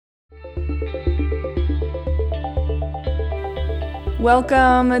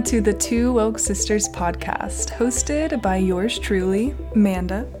Welcome to the Two Woke Sisters podcast, hosted by yours truly,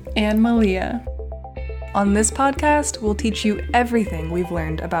 Amanda and Malia. On this podcast, we'll teach you everything we've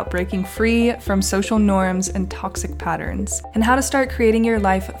learned about breaking free from social norms and toxic patterns, and how to start creating your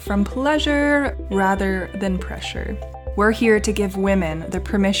life from pleasure rather than pressure. We're here to give women the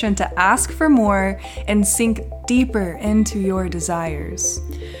permission to ask for more and sink deeper into your desires.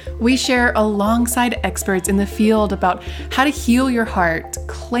 We share alongside experts in the field about how to heal your heart,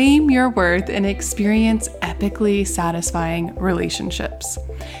 claim your worth, and experience epically satisfying relationships.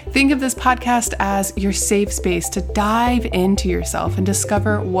 Think of this podcast as your safe space to dive into yourself and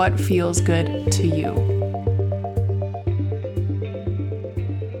discover what feels good to you.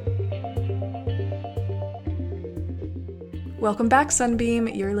 Welcome back, Sunbeam.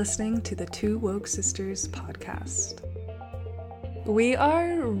 You're listening to the Two Woke Sisters podcast. We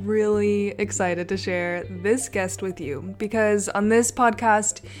are really excited to share this guest with you because on this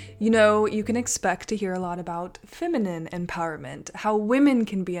podcast, you can expect to hear a lot about feminine empowerment, how women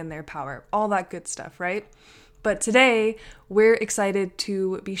can be in their power, all that good stuff, right? But today, we're excited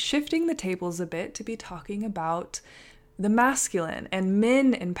to be shifting the tables a bit to be talking about the masculine and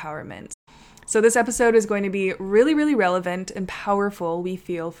men empowerment. So this episode is going to be really, really relevant and powerful, we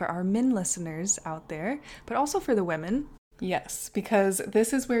feel, for our men listeners out there, but also for the women. Yes, because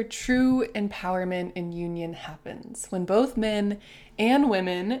this is where true empowerment and union happens, when both men and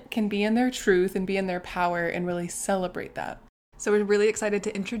women can be in their truth and be in their power and really celebrate that. So we're really excited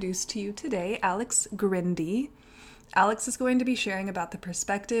to introduce to you today Alex Grindy. Alex is going to be sharing about the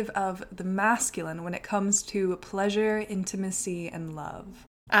perspective of the masculine when it comes to pleasure, intimacy, and love.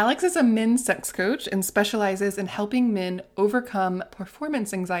 Alex is a men's sex coach and specializes in helping men overcome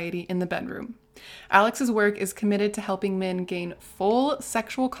performance anxiety in the bedroom. Alex's work is committed to helping men gain full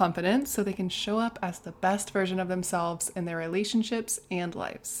sexual confidence so they can show up as the best version of themselves in their relationships and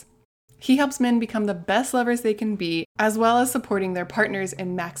lives. He helps men become the best lovers they can be, as well as supporting their partners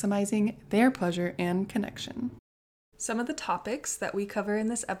in maximizing their pleasure and connection. Some of the topics that we cover in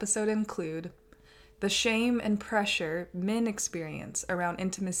this episode include the shame and pressure men experience around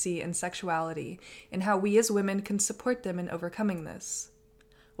intimacy and sexuality, and how we as women can support them in overcoming this.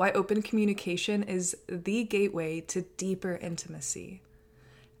 Why open communication is the gateway to deeper intimacy,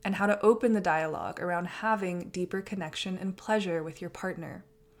 and how to open the dialogue around having deeper connection and pleasure with your partner.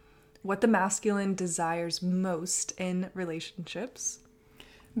 What the masculine desires most in relationships.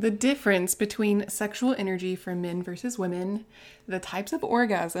 The difference between sexual energy for men versus women, the types of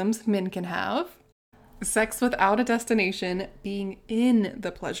orgasms men can have, sex without a destination, being in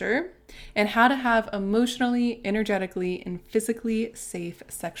the pleasure, and how to have emotionally, energetically, and physically safe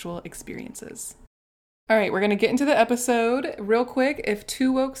sexual experiences. All right, we're going to get into the episode real quick. If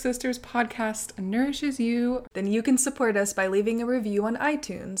Two Woke Sisters podcast nourishes you, then you can support us by leaving a review on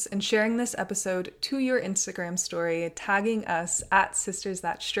iTunes and sharing this episode to your Instagram story, tagging us at Sisters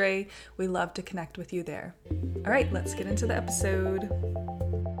That Stray. We love to connect with you there. All right, let's get into the episode.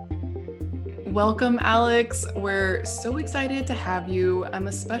 Welcome, Alex. We're so excited to have you. I'm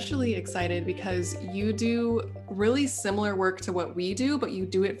especially excited because you do really similar work to what we do, but you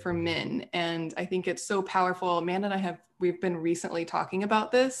do it for men. And I think it's so powerful. Amanda and we've been recently talking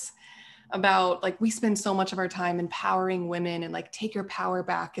about this, about we spend so much of our time empowering women and take your power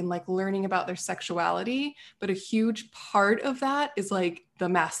back and learning about their sexuality. But a huge part of that is the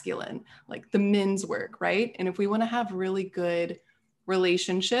masculine, the men's work, right? And if we want to have really good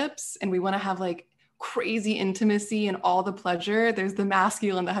relationships and we want to have crazy intimacy and all the pleasure, there's the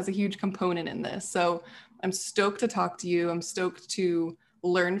masculine that has a huge component in this. So I'm stoked to talk to you. I'm stoked to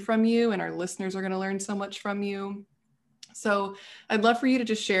learn from you, and our listeners are going to learn so much from you. So I'd love for you to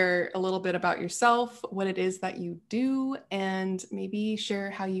just share a little bit about yourself, what it is that you do, and maybe share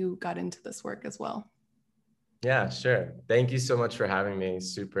how you got into this work as well. Yeah, sure. Thank you so much for having me.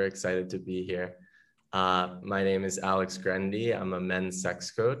 Super excited to be here. My name is Alex Grindy. I'm a men's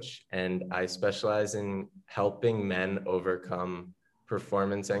sex coach, and I specialize in helping men overcome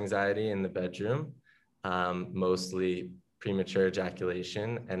performance anxiety in the bedroom, mostly premature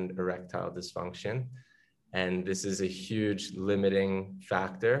ejaculation and erectile dysfunction. And this is a huge limiting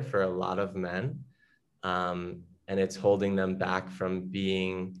factor for a lot of men. And it's holding them back from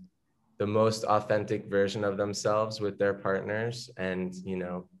being the most authentic version of themselves with their partners. And,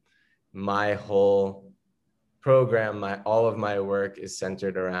 my whole program, all of my work is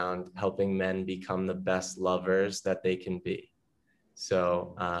centered around helping men become the best lovers that they can be.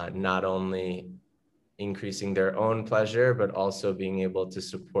 So not only increasing their own pleasure, but also being able to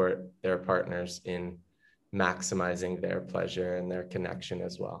support their partners in maximizing their pleasure and their connection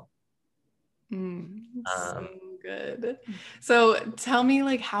as well. So good. So tell me,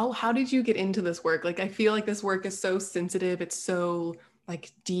 like, how did you get into this work? Like, I feel like this work is so sensitive. It's so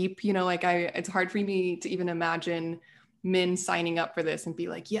like deep, you know, like it's hard for me to even imagine men signing up for this and be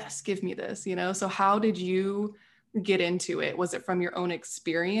like, yes, give me this, you know? So how did you get into it? Was it from your own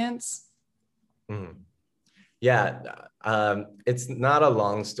experience? Mhm. Yeah, it's not a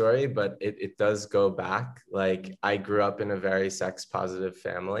long story, but it does go back. Like I grew up in a very sex positive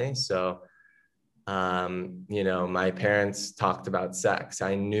family. So, you know, my parents talked about sex.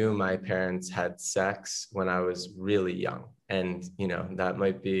 I knew my parents had sex when I was really young. And, you know, that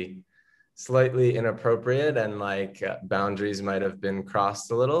might be slightly inappropriate and like boundaries might have been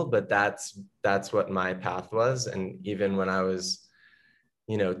crossed a little, but that's what my path was. And even when I was,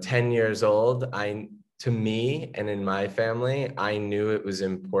 you know, 10 years old, to me and in my family, I knew it was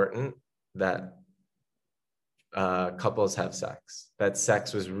important that couples have sex, that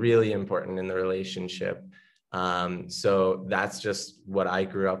sex was really important in the relationship. So that's just what I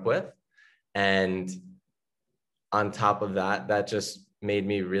grew up with. And on top of that, that just made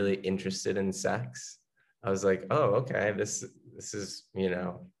me really interested in sex. I was like, oh, okay, this is, you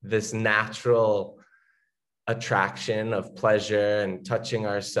know, this natural attraction of pleasure and touching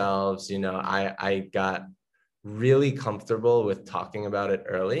ourselves. You know, I got really comfortable with talking about it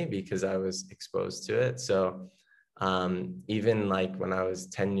early because I was exposed to it. So even like when I was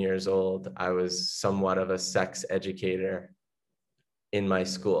 10 years old, I was somewhat of a sex educator in my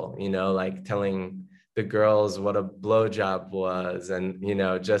school, you know, like telling the girls what a blowjob was. And, you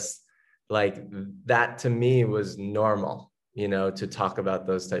know, just like that to me was normal, you know, to talk about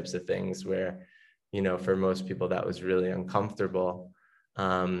those types of things where, you know, for most people that was really uncomfortable.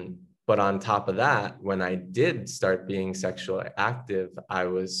 But on top of that, when I did start being sexually active, I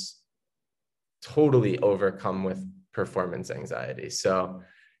was totally overcome with performance anxiety. So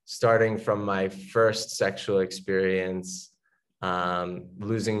starting from my first sexual experience,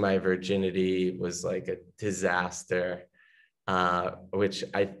 losing my virginity was like a disaster, which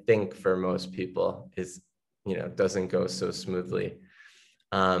I think for most people is, you know, doesn't go so smoothly.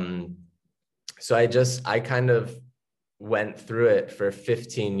 So I kind of went through it for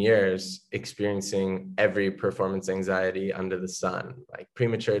 15 years, experiencing every performance anxiety under the sun, like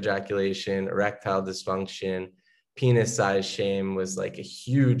premature ejaculation, erectile dysfunction, penis size shame was like a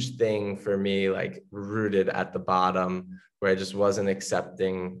huge thing for me, like rooted at the bottom, where I just wasn't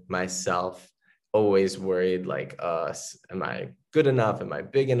accepting myself, always worried like, am I good enough? Am I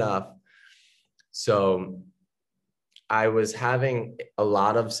big enough? So I was having a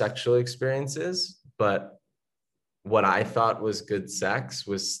lot of sexual experiences, but what I thought was good sex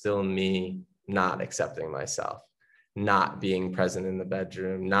was still me not accepting myself, not being present in the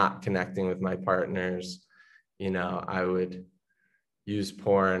bedroom, not connecting with my partners. You know, I would use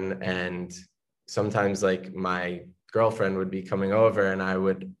porn, and sometimes like my girlfriend would be coming over and I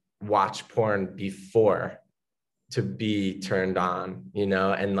would watch porn before to be turned on, you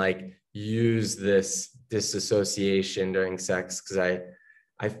know, and like use this disassociation during sex because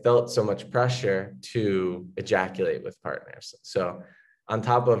I felt so much pressure to ejaculate with partners. So on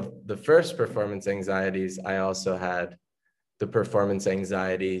top of the first performance anxieties, I also had the performance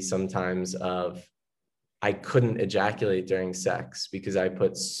anxiety sometimes of I couldn't ejaculate during sex because I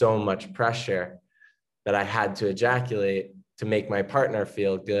put so much pressure that I had to ejaculate to make my partner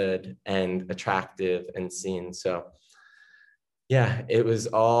feel good and attractive and seen. So yeah, it was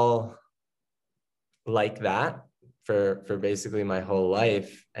all like that for basically my whole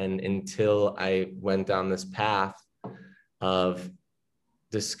life. And until I went down this path of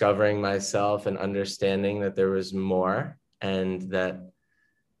discovering myself and understanding that there was more and that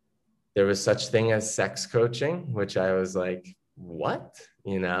there was such thing as sex coaching, which I was like, what?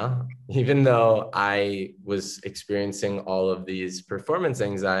 You know, even though I was experiencing all of these performance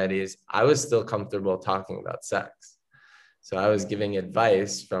anxieties, I was still comfortable talking about sex. So I was giving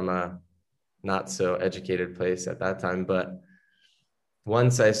advice from a not so educated place at that time. But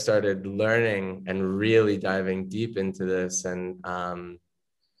once I started learning and really diving deep into this and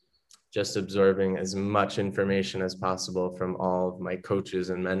just absorbing as much information as possible from all of my coaches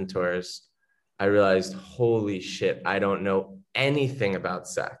and mentors, I realized, holy shit, I don't know anything about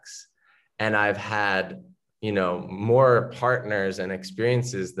sex. And I've had, you know, more partners and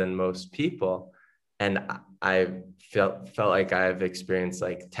experiences than most people. And I felt like I've experienced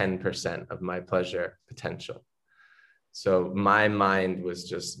like 10% of my pleasure potential. So my mind was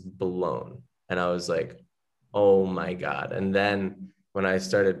just blown. And I was like, oh my God. And then when I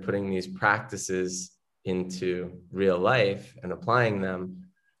started putting these practices into real life and applying them,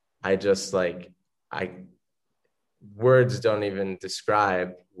 I just like, words don't even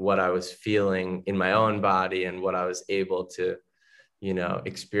describe what I was feeling in my own body and what I was able to,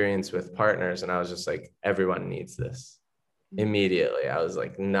 experience with partners. And I was just like, everyone needs this. Immediately. I was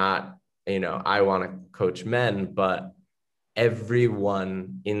like, not, I want to coach men, but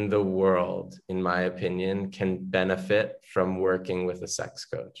everyone in the world, in my opinion, can benefit from working with a sex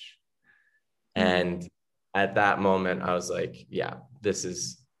coach. And at that moment, I was like, yeah, this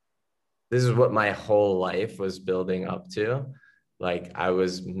is what my whole life was building up to. Like, I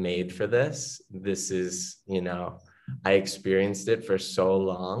was made for this. This is, I experienced it for so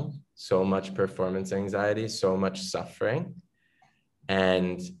long, so much performance anxiety, so much suffering.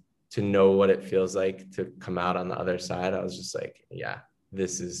 And to know what it feels like to come out on the other side, I was just like, yeah,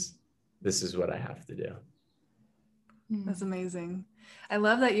 this is what I have to do. That's amazing. I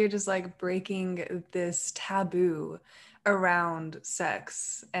love that you're just like breaking this taboo around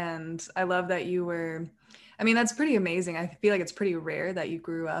sex. And I love that that's pretty amazing. I feel like it's pretty rare that you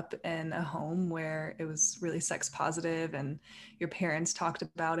grew up in a home where it was really sex positive and your parents talked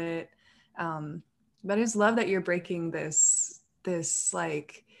about it. But I just love that you're breaking this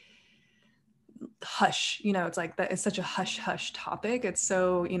like hush, it's like that it's such a hush topic. It's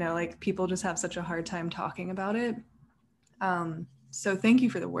so, like people just have such a hard time talking about it. So thank you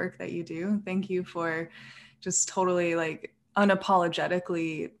for the work that you do. Thank you for just totally like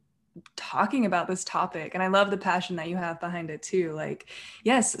unapologetically talking about this topic. And I love the passion that you have behind it too. Like,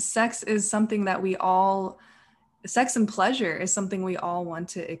 yes, sex and pleasure is something we all want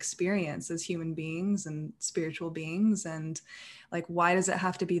to experience as human beings and spiritual beings. And like, why does it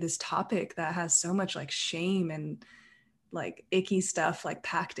have to be this topic that has so much like shame and like icky stuff like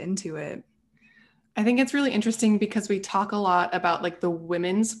packed into it? I think it's really interesting because we talk a lot about like the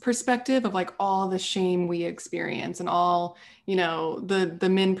women's perspective of like all the shame we experience and all, the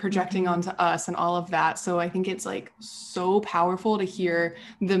men projecting onto us and all of that. So I think it's like so powerful to hear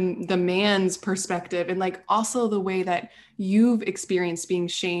the man's perspective and like also the way that you've experienced being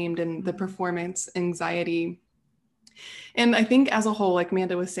shamed and the performance anxiety. And I think as a whole, like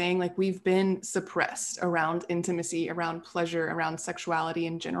Amanda was saying, like we've been suppressed around intimacy, around pleasure, around sexuality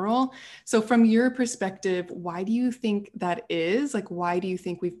in general. So from your perspective, why do you think that is? Like, why do you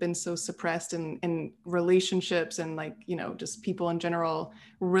think we've been so suppressed in relationships and like, just people in general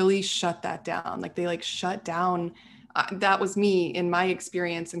really shut that down? Like they like shut down. That was me in my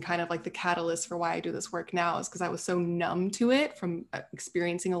experience, and kind of like the catalyst for why I do this work now is because I was so numb to it from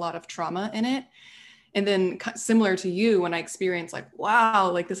experiencing a lot of trauma in it. And then similar to you, when I experienced like, wow,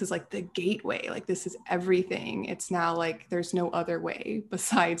 like this is like the gateway, like this is everything. It's now like, there's no other way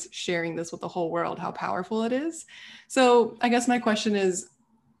besides sharing this with the whole world, how powerful it is. So I guess my question is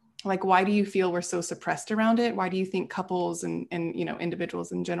like, why do you feel we're so suppressed around it? Why do you think couples and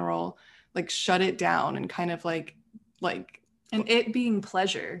individuals in general, like shut it down and kind of like, and it being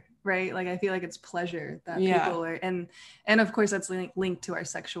pleasure, right? Like I feel like it's pleasure that people are, and of course that's linked to our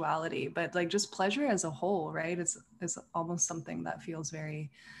sexuality, but like just pleasure as a whole, right? It's almost something that feels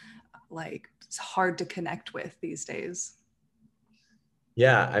very like it's hard to connect with these days.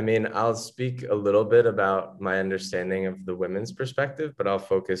 Yeah, I mean, I'll speak a little bit about my understanding of the women's perspective, but I'll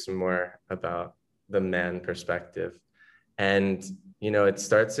focus more about the man perspective. And it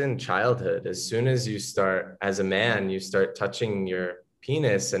starts in childhood. As soon as you start, as a man, you start touching your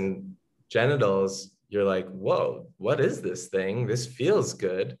penis and genitals, you're like, whoa, what is this thing? This feels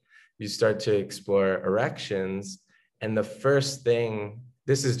good. You start to explore erections. And the first thing,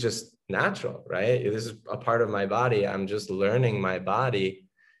 this is just natural, right? This is a part of my body. I'm just learning my body.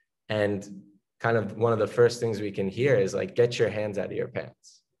 And kind of one of the first things we can hear is like, get your hands out of your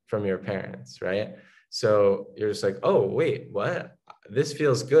pants from your parents, right? So you're just like, oh, wait, what? This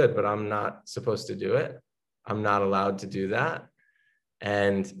feels good, but I'm not supposed to do it. I'm not allowed to do that.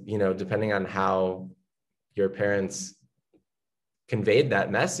 And, depending on how your parents conveyed that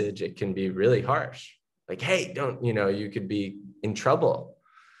message, it can be really harsh. Like, hey, don't, you could be in trouble.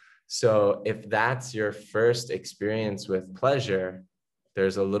 So if that's your first experience with pleasure,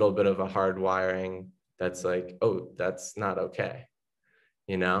 there's a little bit of a hard wiring that's like, oh, that's not okay,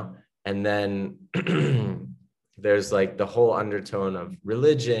 And then there's like the whole undertone of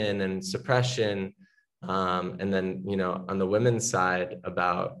religion and suppression. And then, on the women's side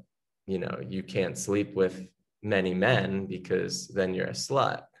about, you can't sleep with many men because then you're a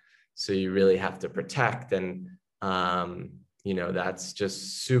slut. So you really have to protect. And, that's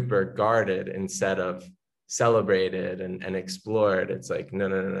just super guarded instead of celebrated and explored. It's like,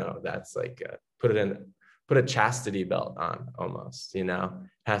 no. That's like, put a chastity belt on almost, it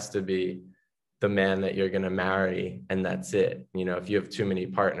has to be the man that you're going to marry. And that's it. If you have too many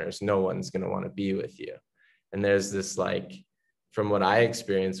partners, no one's going to want to be with you. And there's this like, from what I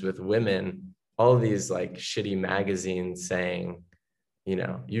experienced with women, all these like shitty magazines saying, you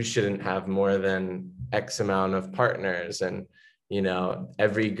know, you shouldn't have more than X amount of partners. And, you know,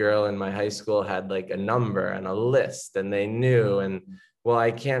 every girl in my high school had like a number and a list, and they knew, and well,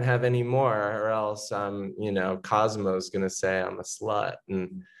 I can't have any more or else you know, Cosmo's going to say I'm a slut.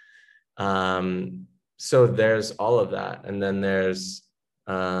 And so there's all of that. And then there's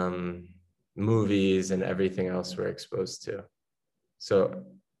movies and everything else we're exposed to. So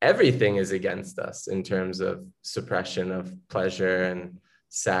everything is against us in terms of suppression of pleasure and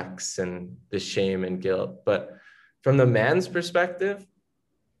sex and the shame and guilt. But from the man's perspective,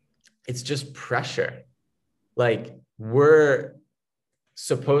 it's just pressure. Like, we're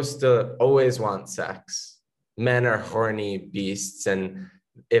supposed to always want sex. Men are horny beasts. And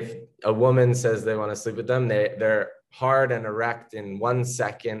if a woman says they want to sleep with them, they're hard and erect in 1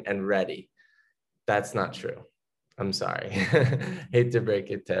 second and ready. That's not true. I'm sorry. Hate to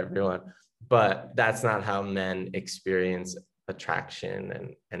break it to everyone, but that's not how men experience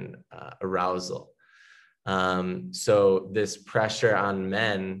attraction and arousal. So this pressure on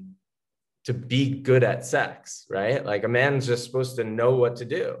men to be good at sex, right? Like, a man's just supposed to know what to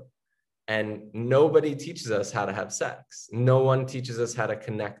do. And nobody teaches us how to have sex. No one teaches us how to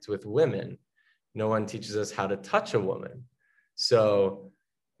connect with women. No one teaches us how to touch a woman. So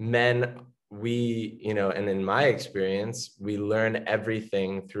men, we, you know, and in my experience, we learn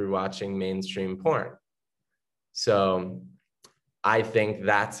everything through watching mainstream porn. So I think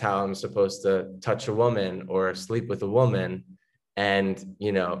that's how I'm supposed to touch a woman or sleep with a woman. And,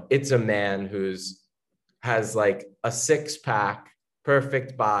 you know, it's a man has like a 6-pack,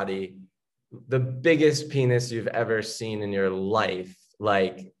 perfect body, the biggest penis you've ever seen in your life,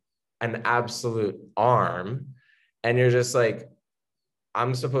 like an absolute arm. And you're just like,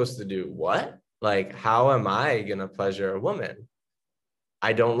 I'm supposed to do what? Like, how am I going to pleasure a woman?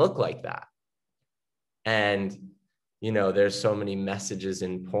 I don't look like that. And, you know, there's so many messages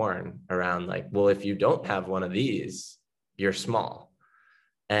in porn around like, well, if you don't have one of these, you're small.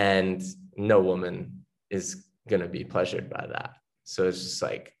 And no woman is going to be pleasured by that. So it's just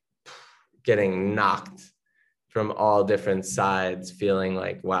like getting knocked from all different sides, feeling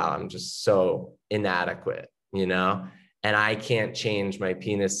like, wow, I'm just so inadequate, you know, and I can't change my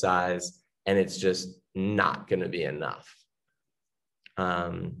penis size, and it's just not going to be enough.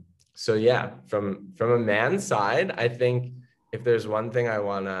 So yeah, from a man's side, I think if there's one thing I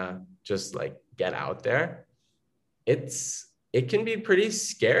want to just like get out there, it can be pretty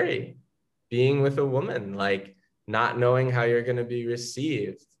scary being with a woman, like not knowing how you're going to be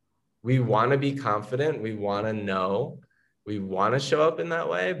received. We want to be confident. We want to know. We want to show up in that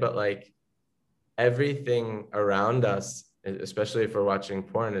way. But like everything around us, especially if we're watching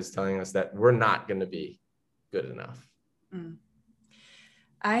porn, is telling us that we're not going to be good enough.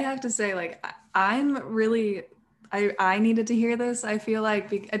 I have to say, like, I'm really, I needed to hear this. I feel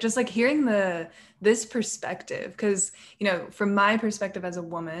like just like hearing this perspective, because, you know, from my perspective as a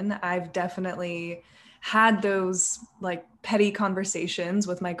woman, I've definitely had those like petty conversations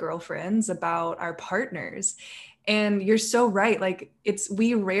with my girlfriends about our partners. And you're so right. Like,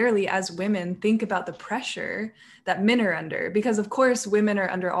 we rarely as women think about the pressure that men are under, because of course women are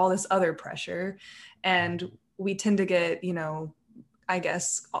under all this other pressure, and we tend to get, you know, I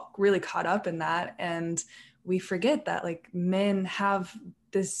guess, really caught up in that. And we forget that like men have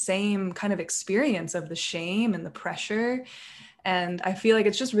this same kind of experience of the shame and the pressure. And I feel like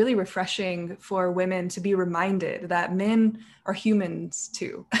it's just really refreshing for women to be reminded that men are humans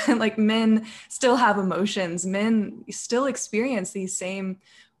too. Like, men still have emotions. Men still experience these same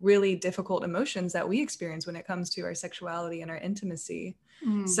really difficult emotions that we experience when it comes to our sexuality and our intimacy.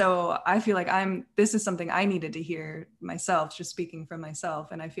 So I feel like this is something I needed to hear myself, just speaking from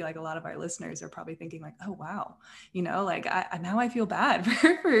myself. And I feel like a lot of our listeners are probably thinking like, oh, wow, you know, like now I feel bad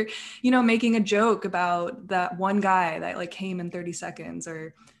for, you know, making a joke about that one guy that like came in 30 seconds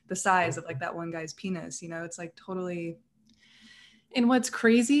or the size of like that one guy's penis, you know, it's like totally. And what's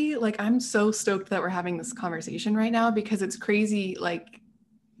crazy, like, I'm so stoked that we're having this conversation right now, because it's crazy, like,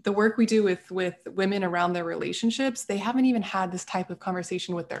 the work we do with women around their relationships, they haven't even had this type of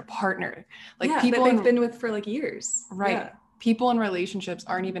conversation with their partner. Like, people that they've been with for like years. Right. Yeah. People in relationships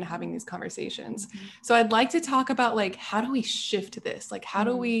aren't even having these conversations. So I'd like to talk about like, how do we shift this? Like, how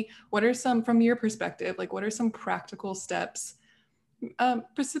do we, what are some, from your perspective, like what are some practical steps,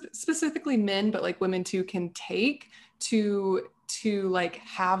 specifically men, but like women too, can take to like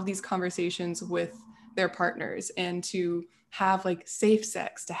have these conversations with their partners and to have like safe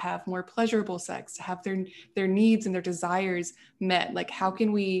sex, to have more pleasurable sex, to have their needs and their desires met? Like, how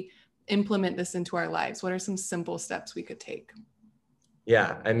can we implement this into our lives? What are some simple steps we could take?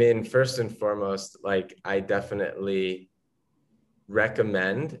 Yeah, I mean, first and foremost, like I definitely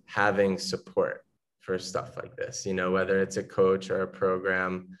recommend having support for stuff like this, you know, whether it's a coach or a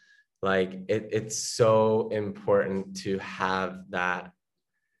program. Like it's so important to have that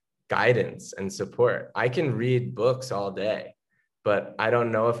guidance and support. I can read books all day, but I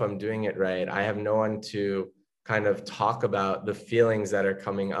don't know if I'm doing it right. I have no one to kind of talk about the feelings that are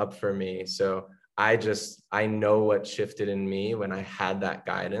coming up for me. So I know what shifted in me when I had that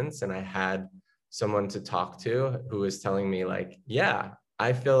guidance and I had someone to talk to who was telling me like, yeah,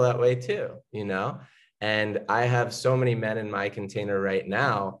 I feel that way too, you know? And I have so many men in my container right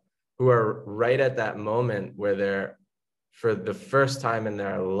now who are right at that moment where they're, for the first time in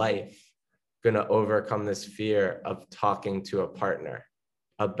their life, going to overcome this fear of talking to a partner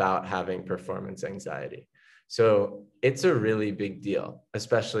about having performance anxiety. So it's a really big deal,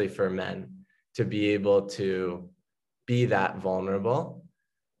 especially for men, to be able to be that vulnerable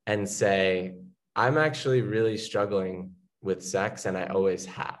and say, I'm actually really struggling with sex and I always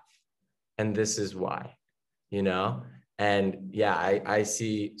have. And this is why, you know? And yeah, I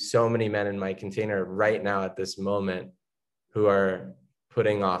see so many men in my container right now at this moment who are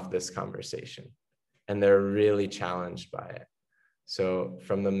putting off this conversation and they're really challenged by it. So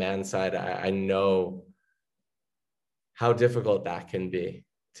from the man side, I know how difficult that can be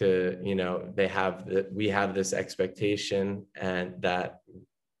to, you know, we have this expectation and that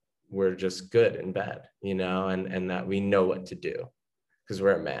we're just good in bed, you know, and that we know what to do because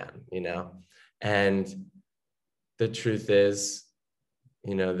we're a man, you know. And the truth is,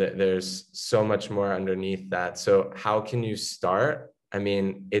 you know, that there's so much more underneath that. So how can you start? I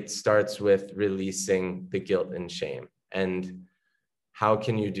mean, it starts with releasing the guilt and shame. And how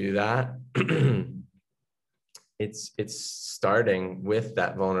can you do that? It's starting with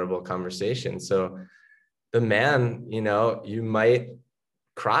that vulnerable conversation. So the man, you know, you might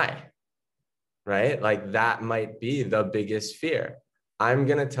cry, right? Like that might be the biggest fear. I'm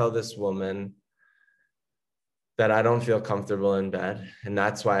going to tell this woman that I don't feel comfortable in bed. And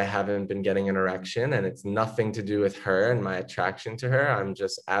that's why I haven't been getting an erection. And it's nothing to do with her and my attraction to her. I'm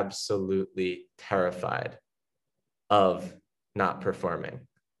just absolutely terrified of not performing.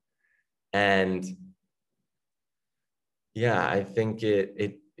 And yeah, I think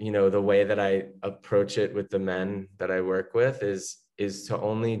it, you know, the way that I approach it with the men that I work with is to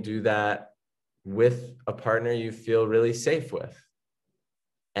only do that with a partner you feel really safe with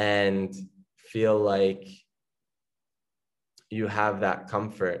and feel like you have that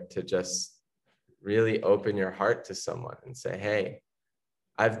comfort to just really open your heart to someone and say, hey,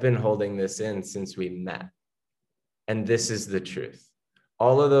 I've been holding this in since we met. And this is the truth.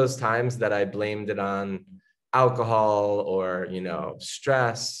 All of those times that I blamed it on alcohol or, you know,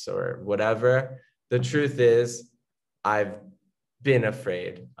 stress or whatever, the truth is I've been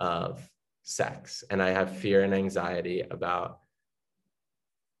afraid of sex and I have fear and anxiety about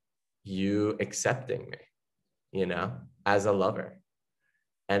you accepting me, you know, as a lover.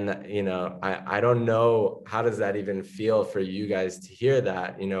 And, you know, I don't know, how does that even feel for you guys to hear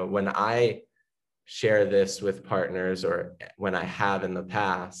that? You know, when I share this with partners or when I have in the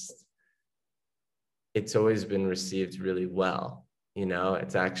past, it's always been received really well. You know,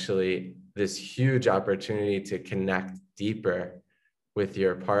 it's actually this huge opportunity to connect deeper with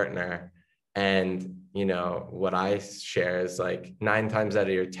your partner. And, you know, what I share is like 9 times out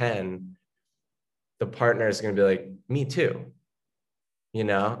of your 10, the partner is going to be like, me too. You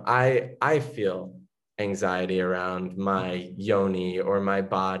know, I feel anxiety around my yoni or my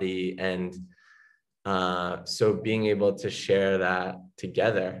body. And so being able to share that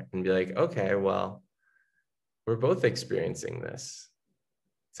together and be like, okay, well, we're both experiencing this.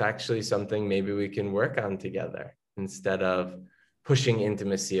 It's actually something maybe we can work on together instead of pushing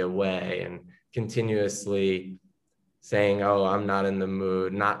intimacy away and continuously saying, oh, I'm not in the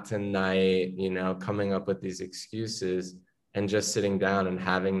mood, not tonight, you know, coming up with these excuses and just sitting down and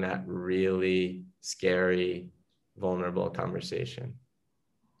having that really scary, vulnerable conversation.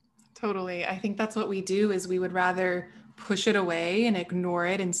 Totally. I think that's what we do is we would rather push it away and ignore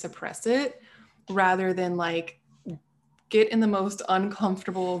it and suppress it rather than like get in the most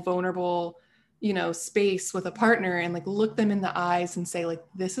uncomfortable, vulnerable, you know, space with a partner and like look them in the eyes and say like,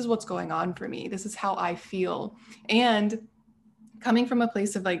 this is what's going on for me. This is how I feel. And coming from a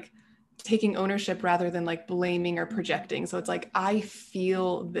place of like taking ownership rather than like blaming or projecting. So it's like, I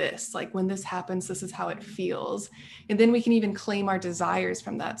feel this, like when this happens, this is how it feels. And then we can even claim our desires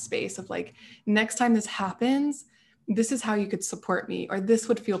from that space of like, next time this happens, this is how you could support me, or this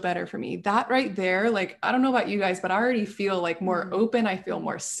would feel better for me. That right there, like, I don't know about you guys, but I already feel like more open. I feel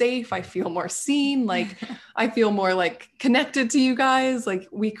more safe. I feel more seen. Like, I feel more like connected to you guys. Like,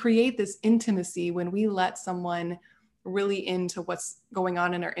 we create this intimacy when we let someone really into what's going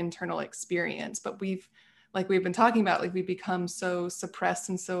on in our internal experience. But we've been talking about, like, we become so suppressed,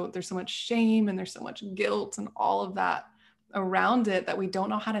 and so there's so much shame and there's so much guilt and all of that around it that we don't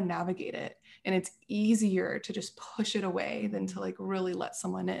know how to navigate it. And it's easier to just push it away than to like really let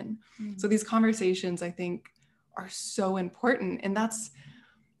someone in. So these conversations, I think, are so important. And that's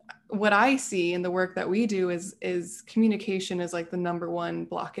what I see in the work that we do is communication is like the number one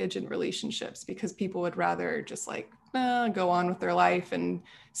blockage in relationships, because people would rather just like go on with their life and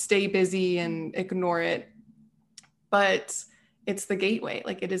stay busy and ignore it. But it's the gateway.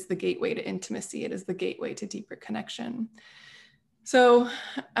 Like, it is the gateway to intimacy. It is the gateway to deeper connection. So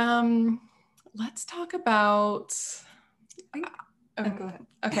let's talk about, go ahead.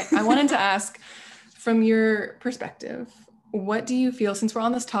 Okay. I wanted to ask, from your perspective, what do you feel, since we're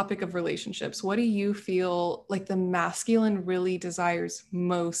on this topic of relationships, what do you feel like the masculine really desires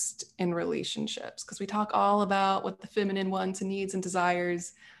most in relationships? Because we talk all about what the feminine wants and needs and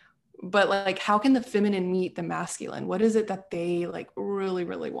desires, but like, how can the feminine meet the masculine? What is it that they like really,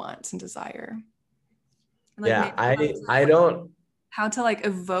 really want and desire? Like, yeah, I don't. How to like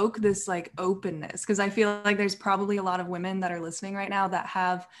evoke this like openness, because I feel like there's probably a lot of women that are listening right now that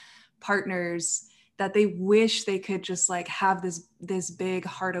have partners that they wish they could just like have this big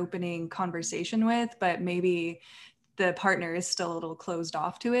heart opening conversation with, but maybe the partner is still a little closed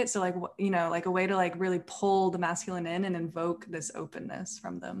off to it. So like, you know, like a way to like really pull the masculine in and invoke this openness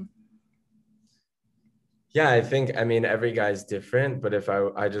from them. Yeah, I mean, every guy's different, but if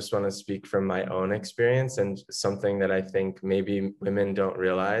I just want to speak from my own experience and something that I think maybe women don't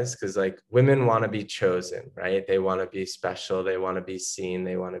realize, because like women want to be chosen, right? They want to be special. They want to be seen.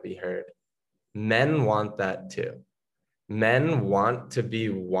 They want to be heard. Men want that too. Men want to be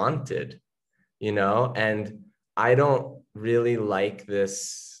wanted, you know? And I don't really like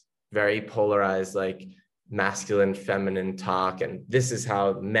this very polarized, like, masculine feminine talk, and this is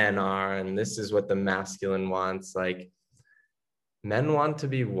how men are and this is what the masculine wants. Like, men want to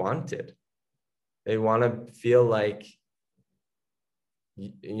be wanted. They want to feel like,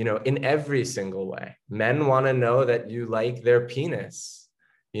 you know, in every single way. Men want to know that you like their penis,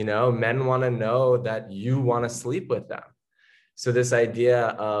 you know. Men want to know that you want to sleep with them. So this idea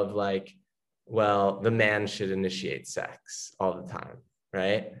of like, well, the man should initiate sex all the time,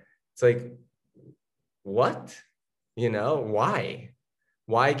 right? It's like, what? You know,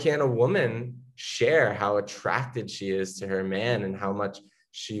 why can't a woman share how attracted she is to her man and how much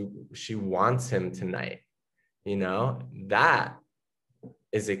she wants him tonight? You know, that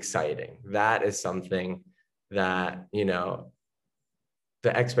is exciting. That is something that, you know,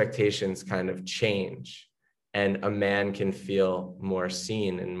 the expectations kind of change, and a man can feel more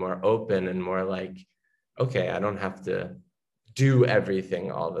seen and more open and more like, okay, I don't have to do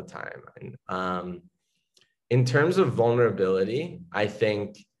everything all the time. And in terms of vulnerability, I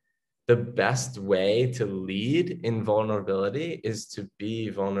think the best way to lead in vulnerability is to be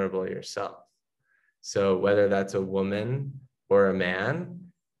vulnerable yourself. So whether that's a woman or a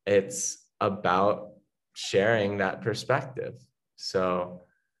man, it's about sharing that perspective. So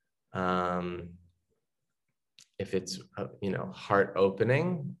if it's, you know, heart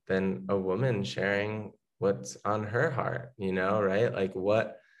opening, then a woman sharing what's on her heart, you know, right? Like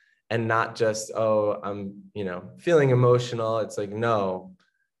what, and not just, oh, I'm, you know, feeling emotional. It's like, no,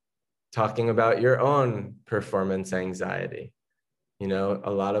 talking about your own performance anxiety. You know,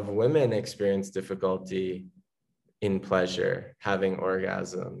 a lot of women experience difficulty in pleasure, having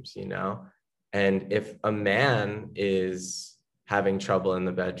orgasms, you know, and if a man is having trouble in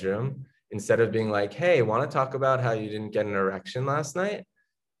the bedroom, instead of being like, hey, want to talk about how you didn't get an erection last night?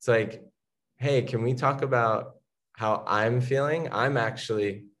 It's like, hey, can we talk about how I'm feeling? I'm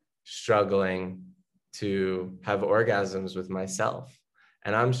actually struggling to have orgasms with myself,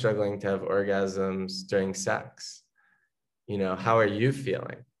 and I'm struggling to have orgasms during sex. You know, how are you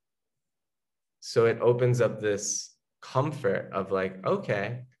feeling? So it opens up this comfort of like,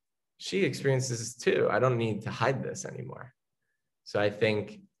 okay, she experiences this too. I don't need to hide this anymore. So I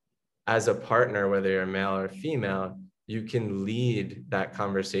think as a partner, whether you're male or female, you can lead that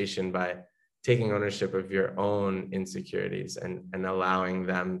conversation by taking ownership of your own insecurities and allowing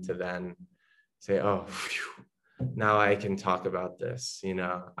them to then say, oh, phew, now I can talk about this. You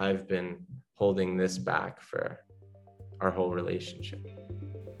know, I've been holding this back for our whole relationship.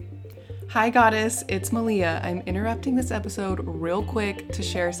 Hi, Goddess, it's Malia. I'm interrupting this episode real quick to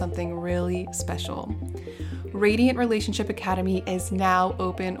share something really special. Radiant Relationship Academy is now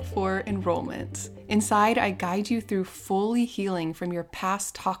open for enrollment. Inside, I guide you through fully healing from your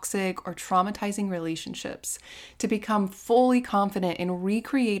past toxic or traumatizing relationships to become fully confident in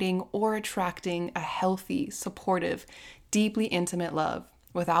recreating or attracting a healthy, supportive, deeply intimate love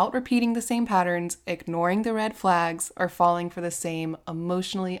without repeating the same patterns, ignoring the red flags, or falling for the same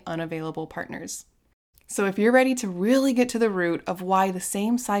emotionally unavailable partners. So if you're ready to really get to the root of why the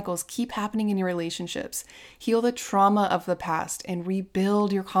same cycles keep happening in your relationships, heal the trauma of the past and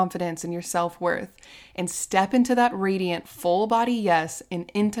rebuild your confidence and your self-worth, and step into that radiant full body yes in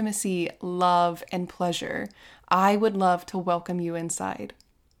intimacy, love, and pleasure, I would love to welcome you inside.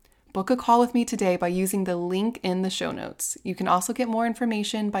 Book a call with me today by using the link in the show notes. You can also get more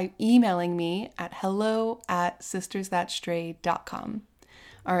information by emailing me at hello@sistersthatstray.com.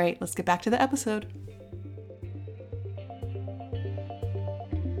 All right, let's get back to the episode.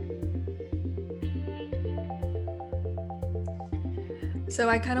 So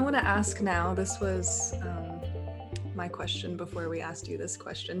I kind of want to ask now, this was my question before we asked you this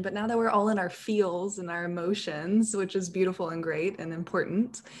question, but now that we're all in our feels and our emotions, which is beautiful and great and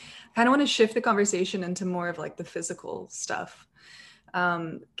important, I kind of want to shift the conversation into more of like the physical stuff.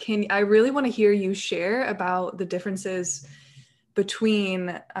 I really want to hear you share about the differences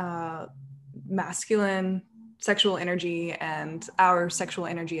between masculine sexual energy and our sexual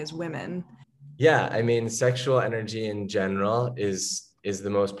energy as women. Yeah, I mean, sexual energy in general is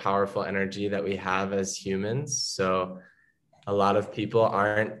the most powerful energy that we have as humans. So a lot of people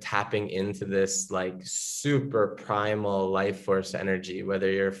aren't tapping into this like super primal life force energy,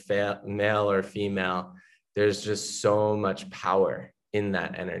 whether you're male or female. There's just so much power in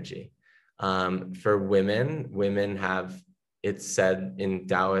that energy. For women have, it's said in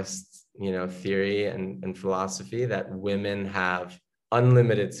Taoist, theory and philosophy, that women have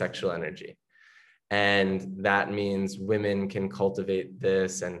unlimited sexual energy. And that means women can cultivate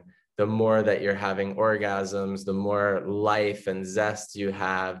this. And the more that you're having orgasms, the more life and zest you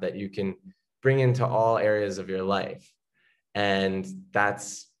have that you can bring into all areas of your life. And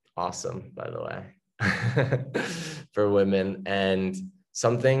that's awesome, by the way, for women, and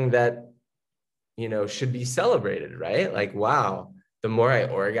something that, should be celebrated, right? Like, wow, the more I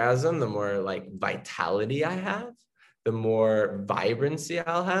orgasm, the more like vitality I have, the more vibrancy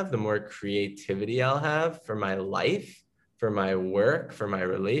I'll have, the more creativity I'll have for my life, for my work, for my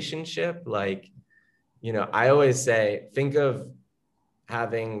relationship. Like, I always say, think of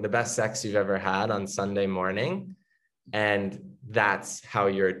having the best sex you've ever had on Sunday morning, and that's how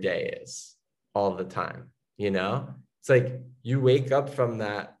your day is all the time. It's like you wake up from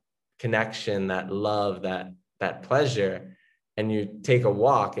that connection, that love, that pleasure, and you take a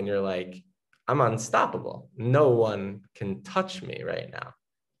walk and you're like, I'm unstoppable. No one can touch me right now.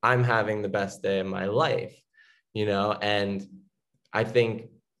 I'm having the best day of my life, and I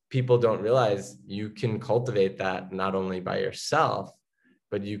think people don't realize you can cultivate that not only by yourself,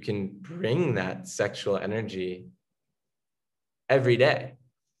 but you can bring that sexual energy every day.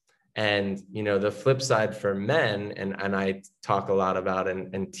 And, the flip side for men, and I talk a lot about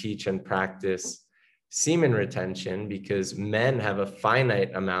and teach and practice semen retention, because men have a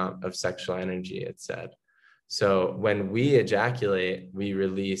finite amount of sexual energy, it's said. So when we ejaculate, we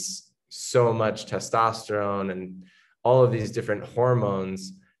release so much testosterone and all of these different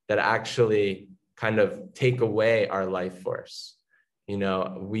hormones that actually kind of take away our life force.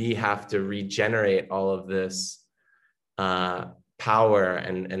 We have to regenerate all of this power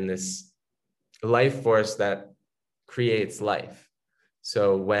and this life force that creates life.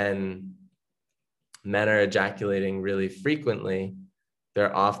 So when men are ejaculating really frequently,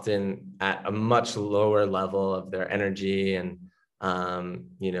 they're often at a much lower level of their energy, and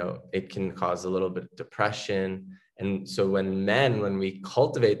it can cause a little bit of depression. And so when we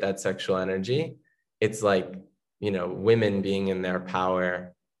cultivate that sexual energy, it's like, women being in their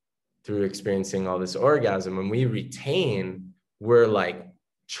power through experiencing all this orgasm. When we retain, we're like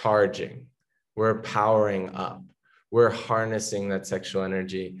charging, we're powering up, we're harnessing that sexual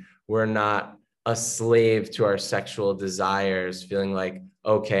energy. We're not a slave to our sexual desires, feeling like,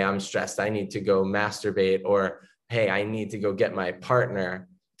 okay, I'm stressed, I need to go masturbate, or hey, I need to go get my partner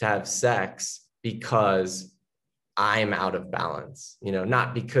to have sex because I'm out of balance.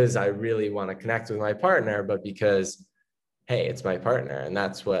 Not because I really want to connect with my partner, but because, hey, it's my partner, and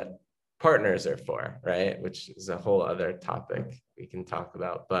that's what partners are for, right? Which is a whole other topic we can talk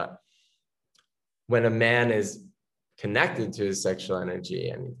about. But when a man is connected to his sexual energy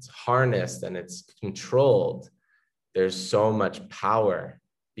and it's harnessed and it's controlled, there's so much power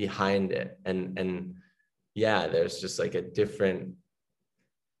behind it. And yeah, there's just like a different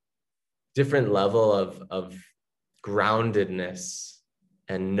different level of groundedness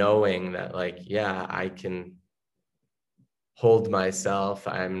and knowing that like, yeah, I can hold myself.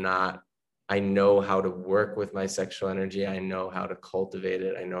 I know how to work with my sexual energy. I know how to cultivate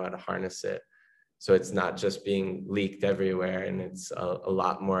it. I know how to harness it. So it's not just being leaked everywhere, and it's a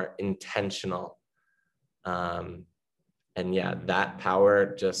lot more intentional. And yeah, that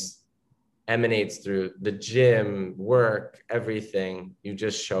power just emanates through the gym, work, everything. You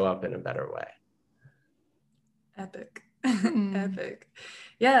just show up in a better way. Epic. Epic.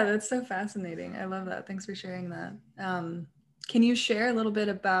 Yeah, that's so fascinating. I love that. Thanks for sharing that. Can you share a little bit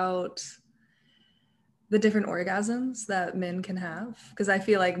about the different orgasms that men can have? Because I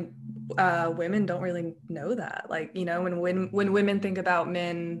feel like women don't really know that. Like, you know, when women think about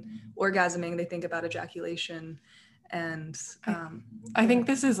men orgasming, they think about ejaculation. And I think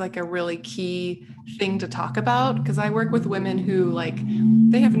this is like a really key thing to talk about, because I work with women who like,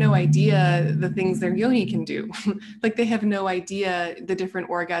 they have no idea the things their yoni can do. Like they have no idea the different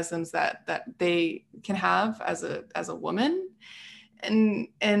orgasms that they can have as a woman. And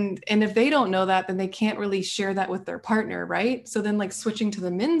if they don't know that, then they can't really share that with their partner, right? So then like switching to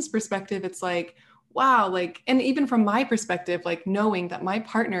the men's perspective, it's like, wow, like, and even from my perspective, like knowing that my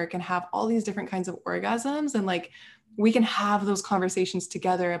partner can have all these different kinds of orgasms, and like we can have those conversations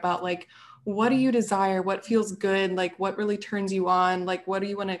together about like, what do you desire, what feels good, like what really turns you on, like what do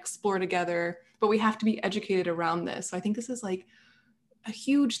you want to explore together. But we have to be educated around this. So I think this is like a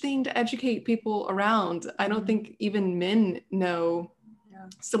huge thing to educate people around. I don't think even men know,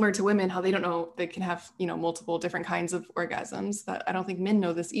 similar to women, how they don't know they can have, you know, multiple different kinds of orgasms. That I don't think men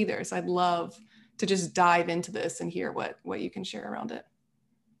know this either. So I'd love to just dive into this and hear what you can share around it.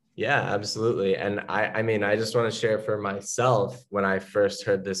 Yeah, absolutely. And I mean, I just want to share for myself, when I first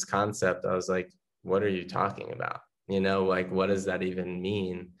heard this concept, I was like, what are you talking about? You know, like, what does that even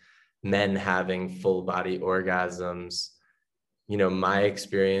mean? Men having full body orgasms. You know, my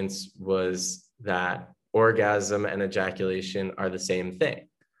experience was that orgasm and ejaculation are the same thing.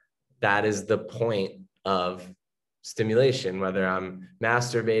 That is the point of stimulation, whether I'm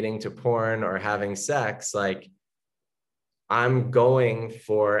masturbating to porn or having sex, like I'm going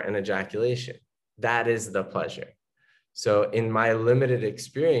for an ejaculation. That is the pleasure. So in my limited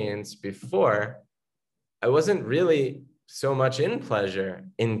experience before, I wasn't really so much in pleasure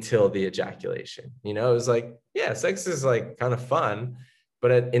until the ejaculation. You know, it was like, yeah, sex is like kind of fun.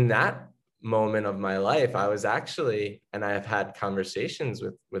 But in that moment of my life, I was actually, and I have had conversations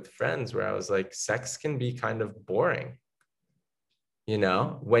with friends where I was like, sex can be kind of boring. You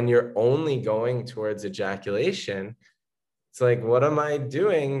know, when you're only going towards ejaculation, it's like, what am I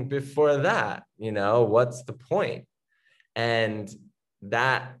doing before that? You know, what's the point? And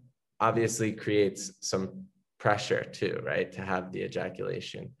that obviously creates some pressure too, right? To have the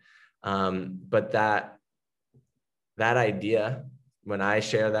ejaculation. But that idea, when I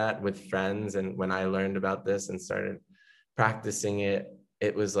share that with friends and when I learned about this and started practicing it,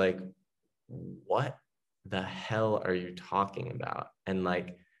 it was like, what the hell are you talking about? And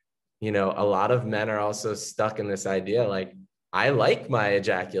like, you know, a lot of men are also stuck in this idea, like, I like my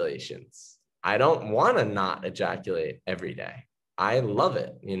ejaculations. I don't want to not ejaculate every day. I love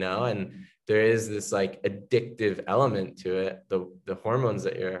it, you know, and there is this like addictive element to it. The hormones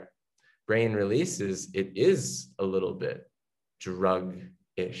that your brain releases, it is a little bit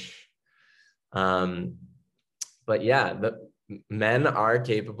drug-ish. But yeah, the men are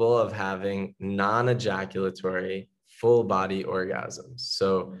capable of having non-ejaculatory full body orgasms.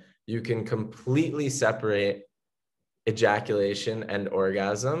 So you can completely separate ejaculation and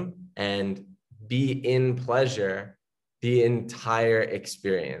orgasm and be in pleasure the entire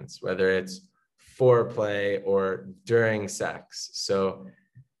experience, whether it's foreplay or during sex. So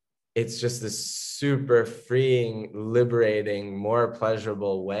it's just this super freeing, liberating, more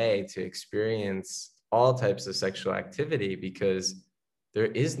pleasurable way to experience all types of sexual activity, because there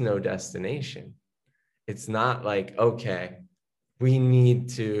is no destination. It's not like, okay, we need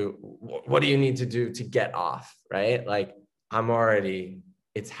to, what do you need to do to get off, right? Like,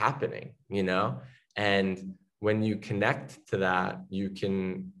 it's happening, you know? And when you connect to that, you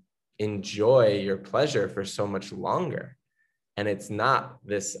can enjoy your pleasure for so much longer. And it's not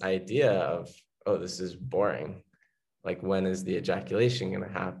this idea of, oh, this is boring. Like, when is the ejaculation going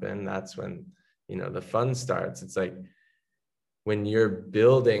to happen? That's when, you know, the fun starts. It's like when you're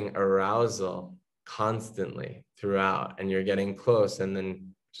building arousal constantly throughout and you're getting close and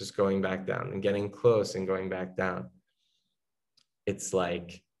then just going back down and getting close and going back down. It's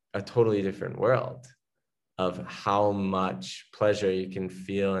like a totally different world of how much pleasure you can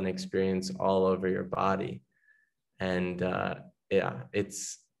feel and experience all over your body. And yeah,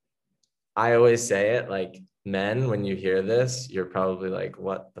 it's I always say it, like, men, when you hear this, you're probably like,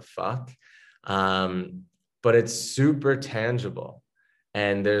 what the fuck? But it's super tangible.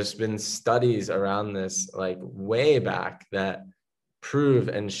 And there's been studies around this, like, way back, that prove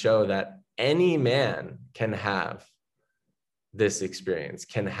and show that any man can have this experience,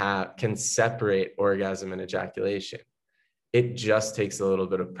 can separate orgasm and ejaculation. It just takes a little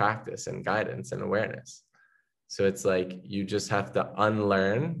bit of practice and guidance and awareness. So it's like you just have to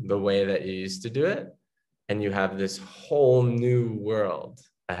unlearn the way that you used to do it, and you have this whole new world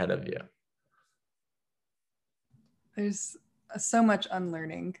ahead of you. There's so much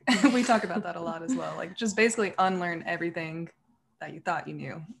unlearning. We talk about that a lot as well. Like, just basically unlearn everything that you thought you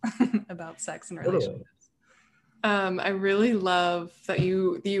knew about sex and relationships. I really love that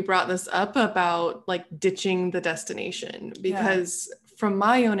you brought this up about like ditching the destination, because from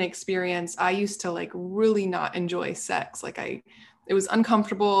my own experience, I used to like really not enjoy sex. Like it was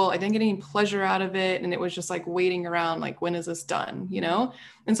uncomfortable. I didn't get any pleasure out of it. And it was just like waiting around, like, when is this done? You know?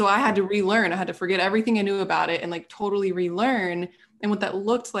 And so I had to relearn. I had to forget everything I knew about it and like totally relearn. And what that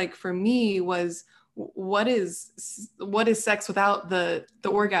looked like for me was, what is sex without the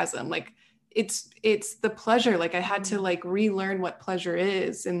orgasm? Like, it's the pleasure. Like, I had to like relearn what pleasure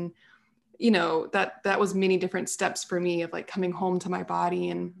is. And, you know, that was many different steps for me of like coming home to my body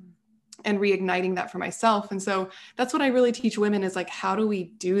and reigniting that for myself. And so that's what I really teach women, is like, how do we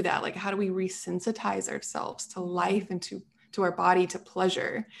do that? Like, how do we resensitize ourselves to life and to our body, to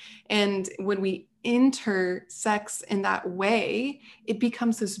pleasure? And when we enter sex in that way, it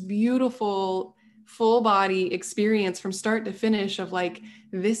becomes this beautiful full body experience from start to finish of like,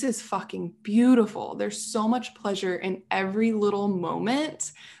 this is fucking beautiful. There's so much pleasure in every little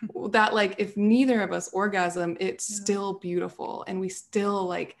moment that, like, if neither of us orgasm, it's still beautiful. And we still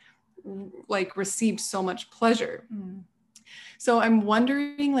like received so much pleasure. So I'm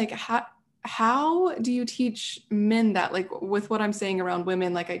wondering, like, how do you teach men that, like, with what I'm saying around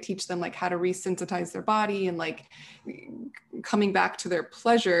women? Like, I teach them like how to resensitize their body and like coming back to their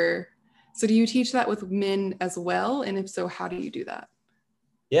pleasure. So do you teach that with men as well? And if so, how do you do that?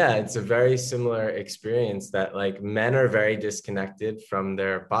 Yeah, it's a very similar experience, that like men are very disconnected from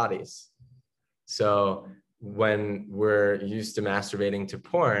their bodies. So when we're used to masturbating to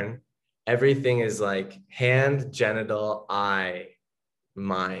porn, everything is like hand, genital, eye,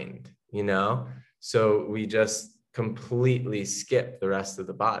 mind, you know? So we just completely skip the rest of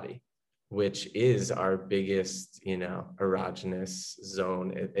the body, which is our biggest, you know, erogenous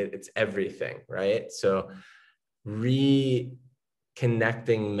zone. It's everything, right? So reconnecting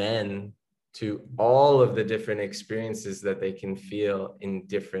men to all of the different experiences that they can feel in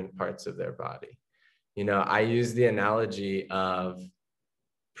different parts of their body. You know, I use the analogy of,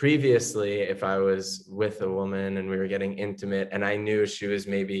 previously, if I was with a woman and we were getting intimate and I knew she was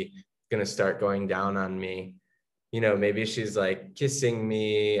maybe going to start going down on me, you know, maybe she's like kissing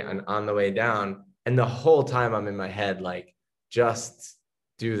me and on the way down, and the whole time I'm in my head, like, just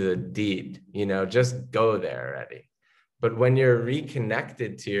do the deed, you know, just go there already. But when you're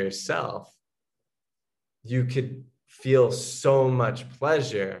reconnected to yourself, you could feel so much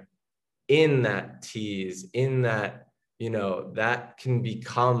pleasure in that tease, in that, you know, that can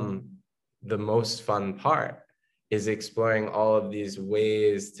become the most fun part, is exploring all of these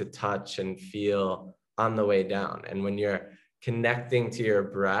ways to touch and feel on the way down. And when you're connecting to your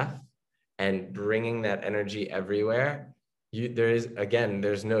breath and bringing that energy everywhere,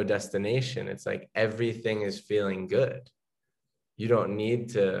 there's no destination. It's like everything is feeling good. You don't need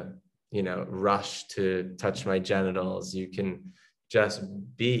to, you know, rush to touch my genitals. You can just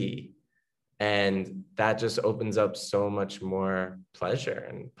be. And that just opens up so much more pleasure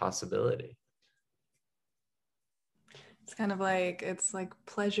and possibility. It's kind of like, it's like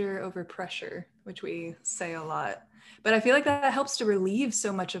pleasure over pressure, which we say a lot. But I feel like that helps to relieve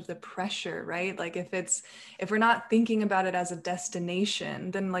so much of the pressure, right? Like if we're not thinking about it as a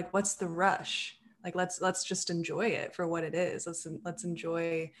destination, then like, what's the rush? Like, let's just enjoy it for what it is. Let's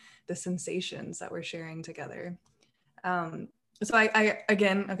enjoy the sensations that we're sharing together. So I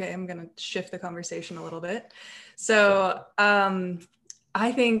again, okay, I'm going to shift the conversation a little bit. So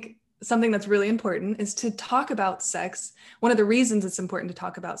I think something that's really important is to talk about sex. One of the reasons it's important to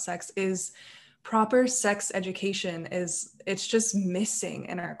talk about sex is proper sex education it's just missing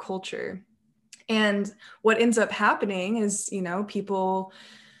in our culture. And what ends up happening is, you know, people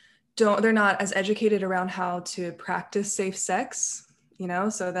they're not as educated around how to practice safe sex, you know,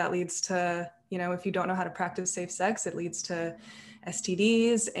 so that leads to, you know, if you don't know how to practice safe sex, it leads to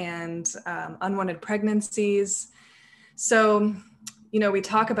STDs and unwanted pregnancies. So, you know, we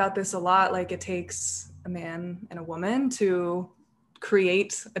talk about this a lot, like it takes a man and a woman to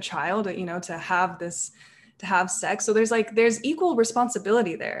create a child, you know, to have sex. So there's equal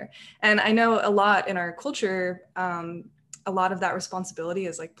responsibility there. And I know a lot in our culture, a lot of that responsibility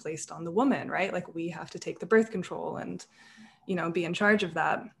is like placed on the woman, right? Like we have to take the birth control and, you know, be in charge of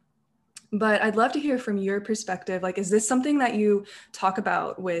that. But I'd love to hear from your perspective. Like, is this something that you talk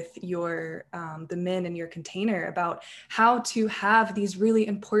about with your, the men in your container, about how to have these really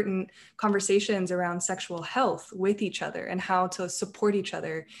important conversations around sexual health with each other and how to support each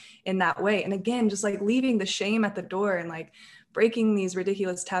other in that way? And again, just like leaving the shame at the door and like breaking these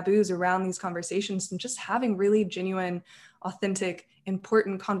ridiculous taboos around these conversations and just having really genuine, authentic,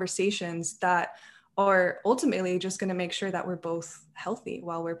 important conversations that are ultimately just going to make sure that we're both healthy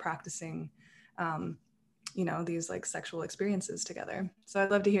while we're practicing, you know, these like sexual experiences together. So I'd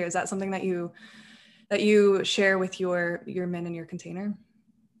love to hear, is that something that you share with your men in your container?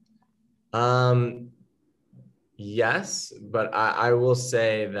 Yes, but I will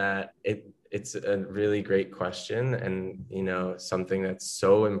say that it's a really great question, and, you know, something that's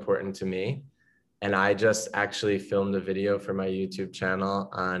so important to me. And I just actually filmed a video for my YouTube channel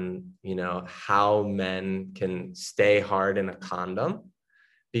on, you know, how men can stay hard in a condom,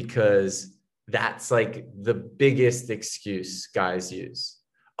 because that's like the biggest excuse guys use.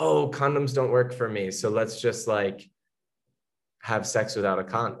 Oh, condoms don't work for me, so let's just like have sex without a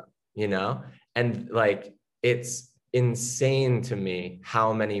condom, you know? And like, it's insane to me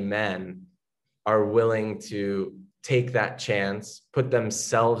how many men are willing to take that chance, put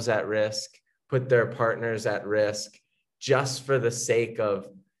themselves at risk, put their partners at risk, just for the sake of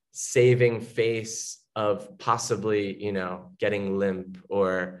saving face of possibly, you know, getting limp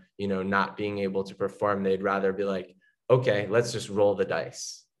or, you know, not being able to perform. They'd rather be like, okay, let's just roll the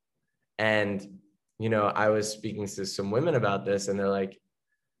dice. And, you know, I was speaking to some women about this, and they're like,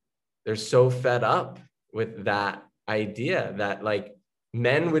 they're so fed up with that idea that like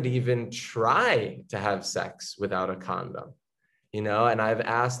men would even try to have sex without a condom. You know, and I've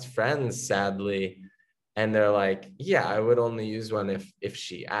asked friends, sadly, and they're like, yeah, I would only use one if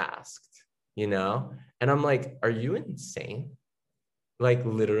she asked, you know? And I'm like, are you insane? Like,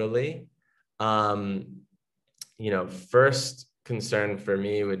 literally. You know, first concern for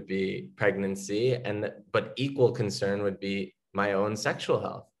me would be pregnancy, but equal concern would be my own sexual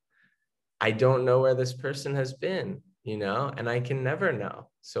health. I don't know where this person has been, you know, and I can never know.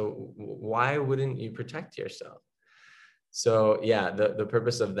 So why wouldn't you protect yourself? So yeah, the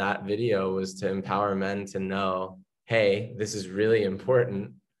purpose of that video was to empower men to know, hey, this is really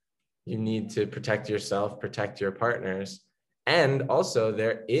important. You need to protect yourself, protect your partners. And also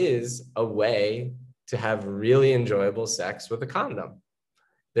there is a way to have really enjoyable sex with a condom.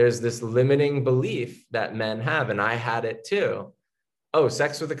 There's this limiting belief that men have, and I had it too. Oh,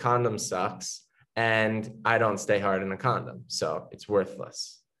 sex with a condom sucks, and I don't stay hard in a condom, so it's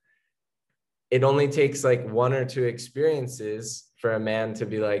worthless. It only takes like one or two experiences for a man to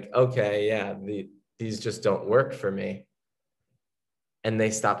be like, okay, yeah, these just don't work for me. And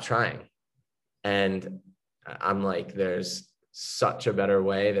they stop trying. And I'm like, there's such a better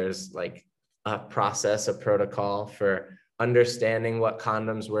way. There's like a process, a protocol for understanding what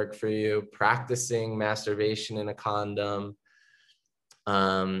condoms work for you, practicing masturbation in a condom.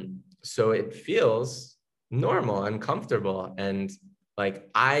 So it feels normal and comfortable. And like,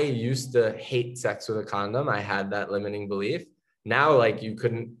 I used to hate sex with a condom. I had that limiting belief. Now, like, you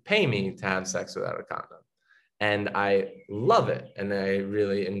couldn't pay me to have sex without a condom. And I love it. And I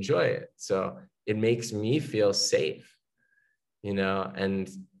really enjoy it. So it makes me feel safe, you know, and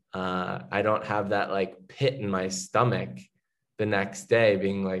I don't have that like pit in my stomach the next day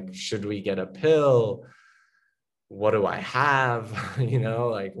being like, should we get a pill? What do I have? You know,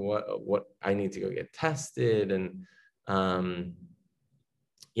 like what I need to go get tested. And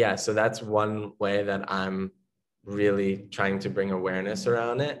yeah, so that's one way that I'm really trying to bring awareness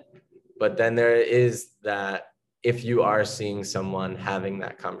around it. But then there is that, if you are seeing someone having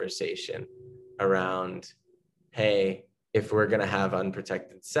that conversation around, hey, if we're going to have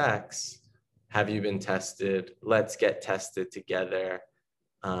unprotected sex, have you been tested? Let's get tested together.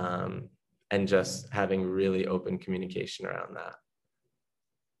 And just having really open communication around that.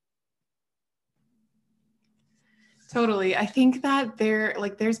 Totally. I think that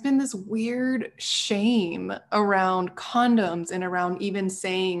there's been this weird shame around condoms and around even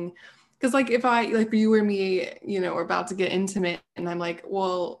saying, because like if I, like you or me, you know, are about to get intimate and I'm like,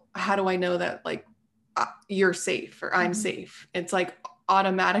 well, how do I know that like you're safe or I'm safe? It's like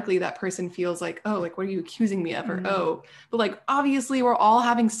automatically that person feels like, oh, like what are you accusing me of? Or oh, but like obviously we're all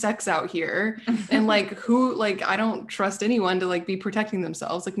having sex out here. And like who, like I don't trust anyone to like be protecting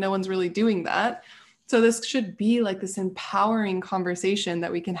themselves. Like no one's really doing that. So this should be like this empowering conversation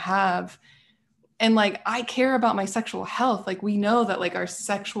that we can have. And like, I care about my sexual health. Like, we know that like our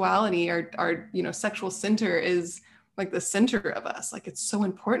sexuality, our sexual center is like the center of us. Like, it's so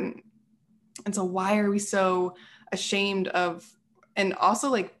important. And so why are we so ashamed of, and also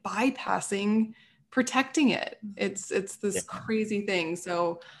like bypassing protecting it? It's this crazy thing.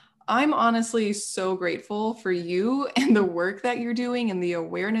 So I'm honestly so grateful for you and the work that you're doing and the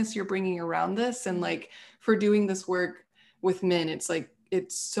awareness you're bringing around this, and like for doing this work with men. It's like,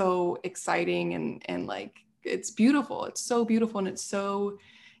 it's so exciting and like, it's beautiful. It's so beautiful and it's so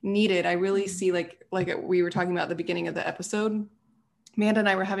needed. I really see like we were talking about at the beginning of the episode, Amanda and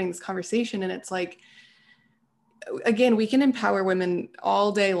I were having this conversation, and it's like, again, we can empower women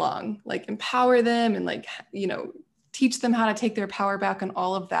all day long, like empower them and like, teach them how to take their power back and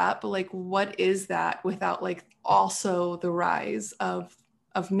all of that. But like, what is that without like also the rise of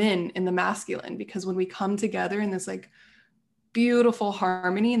men in the masculine? Because when we come together in this like beautiful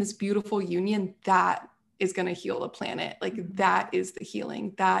harmony and this beautiful union, that is going to heal the planet. Like, that is the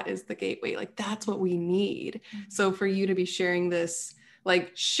healing. That is the gateway. Like, that's what we need. So for you to be sharing this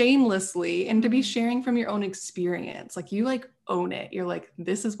like shamelessly and to be sharing from your own experience, like you like own it. You're like,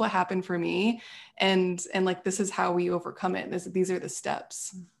 this is what happened for me. And like, this is how we overcome it. These are the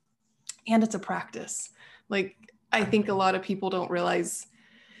steps. And it's a practice. Like, I think a lot of people don't realize,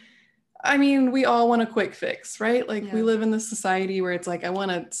 I mean, we all want a quick fix, right? Like, we live in this society where it's like, I want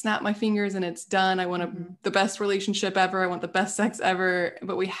to snap my fingers and it's done. I want the best relationship ever. I want the best sex ever.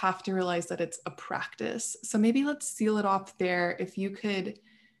 But we have to realize that it's a practice. So maybe let's seal it off there. If you could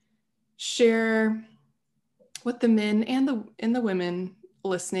share with the men and the women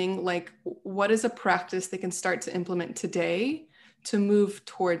listening, like, what is a practice they can start to implement today to move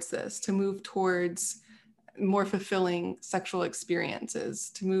towards this, to move towards more fulfilling sexual experiences,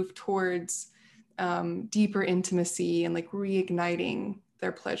 to move towards deeper intimacy and like reigniting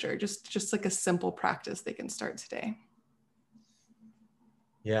their pleasure? Just like a simple practice they can start today.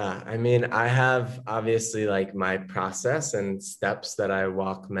 Yeah, I mean, I have obviously like my process and steps that I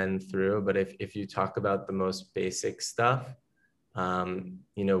walk men through, but if you talk about the most basic stuff,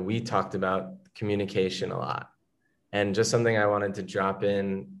 we talked about communication a lot. And just something I wanted to drop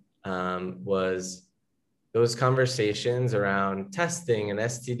in was those conversations around testing and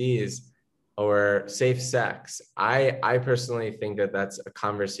STDs or safe sex. I personally think that that's a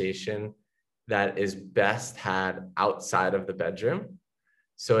conversation that is best had outside of the bedroom.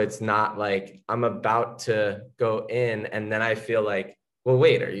 So it's not like I'm about to go in and then I feel like, well,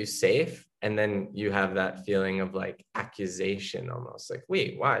 wait, are you safe? And then you have that feeling of like accusation almost, like,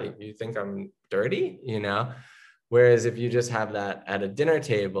 wait, why? You think I'm dirty? Whereas if you just have that at a dinner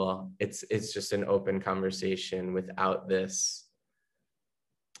table, it's just an open conversation without this,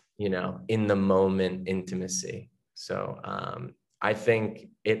 in the moment intimacy. So I think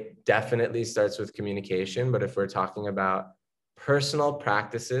it definitely starts with communication, but if we're talking about personal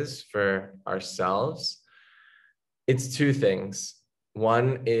practices for ourselves, it's two things.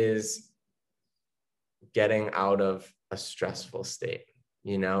 One is getting out of a stressful state,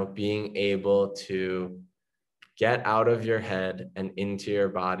 being able to get out of your head and into your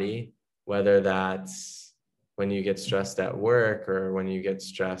body, whether that's when you get stressed at work or when you get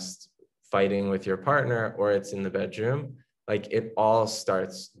stressed fighting with your partner or it's in the bedroom. Like, it all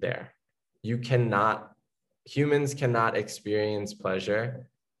starts there. Humans cannot experience pleasure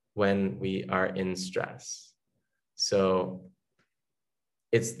when we are in stress. So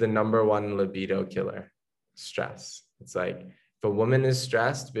it's the number one libido killer, stress. It's like, if a woman is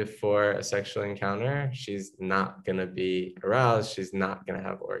stressed before a sexual encounter, she's not going to be aroused. She's not going to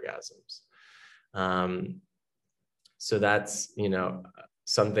have orgasms. So that's,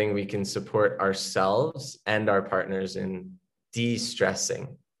 something we can support ourselves and our partners in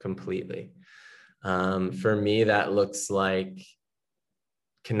de-stressing completely. For me, that looks like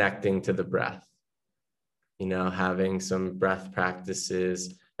connecting to the breath, having some breath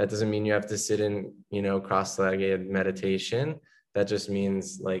practices. That doesn't mean you have to sit in, cross-legged meditation. That just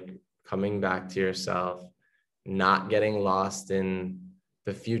means like coming back to yourself, not getting lost in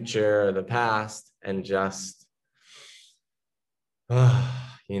the future or the past, and just,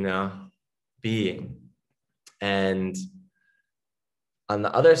 being. And on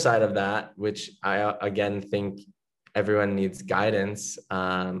the other side of that, which I again think everyone needs guidance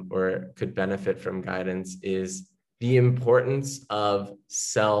or could benefit from guidance, is the importance of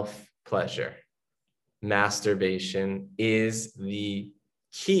self-pleasure. Masturbation is the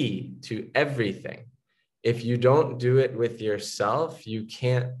key to everything. If you don't do it with yourself, you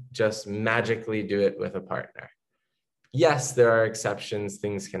can't just magically do it with a partner. Yes, there are exceptions,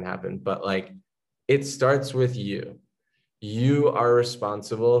 things can happen, but like, it starts with you. You are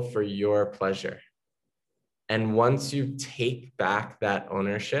responsible for your pleasure. And once you take back that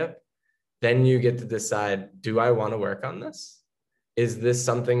ownership, then you get to decide, do I want to work on this? Is this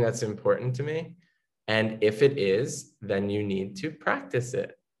something that's important to me? And if it is, then you need to practice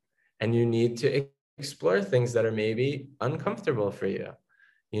it. And you need to explore things that are maybe uncomfortable for you,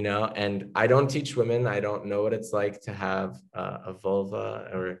 and I don't teach women. I don't know what it's like to have a vulva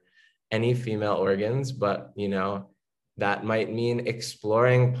or any female organs, but, that might mean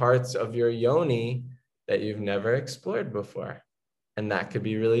exploring parts of your yoni that you've never explored before. And that could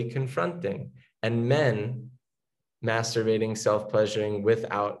be really confronting. And men masturbating, self-pleasuring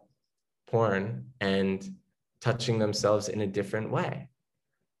without porn and touching themselves in a different way.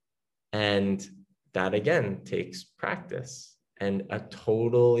 And that, again, takes practice and a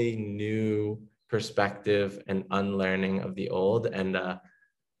totally new perspective and unlearning of the old and a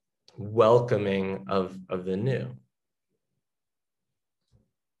welcoming of the new.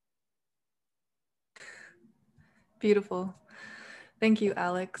 Beautiful. Thank you,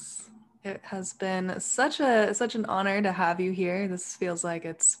 Alex. It has been such an honor to have you here. This feels like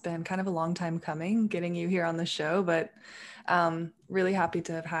it's been kind of a long time coming, getting you here on the show, but really happy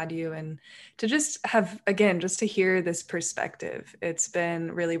to have had you and to just have, again, just to hear this perspective. It's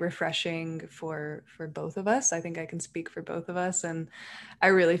been really refreshing for both of us. I think I can speak for both of us. And I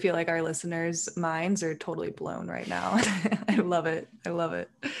really feel like our listeners' minds are totally blown right now. I love it. I love it.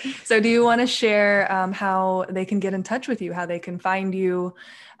 So do you want to share how they can get in touch with you, how they can find you?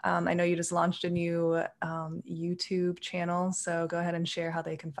 I know you just launched a new YouTube channel, so go ahead and share how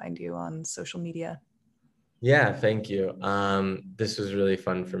they can find you on social media. Yeah, thank you. This was really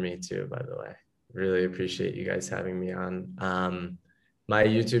fun for me too, by the way. Really appreciate you guys having me on. My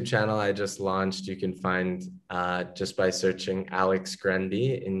YouTube channel I just launched, you can find just by searching Alex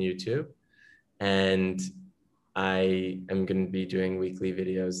Grendy in YouTube. And I am going to be doing weekly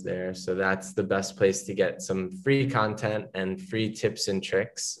videos there. So that's the best place to get some free content and free tips and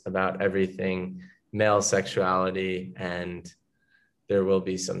tricks about everything male sexuality. And there will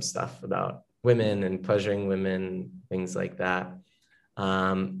be some stuff about women and pleasuring women, things like that.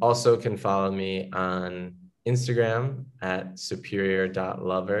 Also can follow me on Instagram at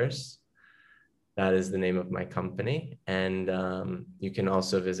superior.lovers. That is the name of my company. And you can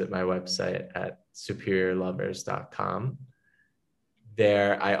also visit my website at superiorlovers.com.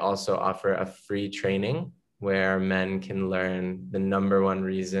 There, I also offer a free training where men can learn the number one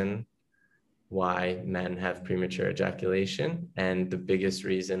reason why men have premature ejaculation and the biggest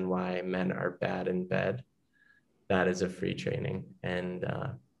reason why men are bad in bed. That is a free training. And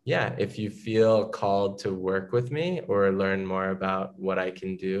yeah, if you feel called to work with me or learn more about what I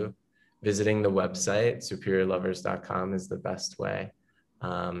can do, visiting the website, superiorlovers.com, is the best way.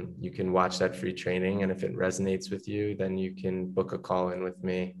 You can watch that free training, and if it resonates with you, then you can book a call in with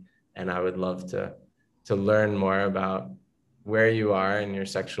me. And I would love to learn more about where you are in your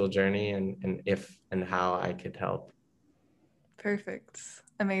sexual journey and if and how I could help. Perfect.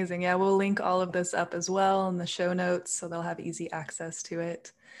 Amazing. Yeah, we'll link all of this up as well in the show notes so they'll have easy access to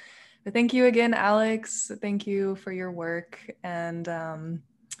it. But thank you again, Alex. Thank you for your work. And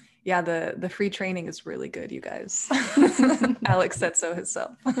yeah, the free training is really good, you guys. Alex said so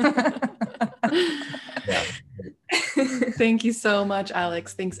himself. Yeah. Thank you so much,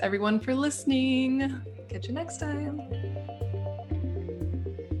 Alex. Thanks everyone for listening. Catch you next time.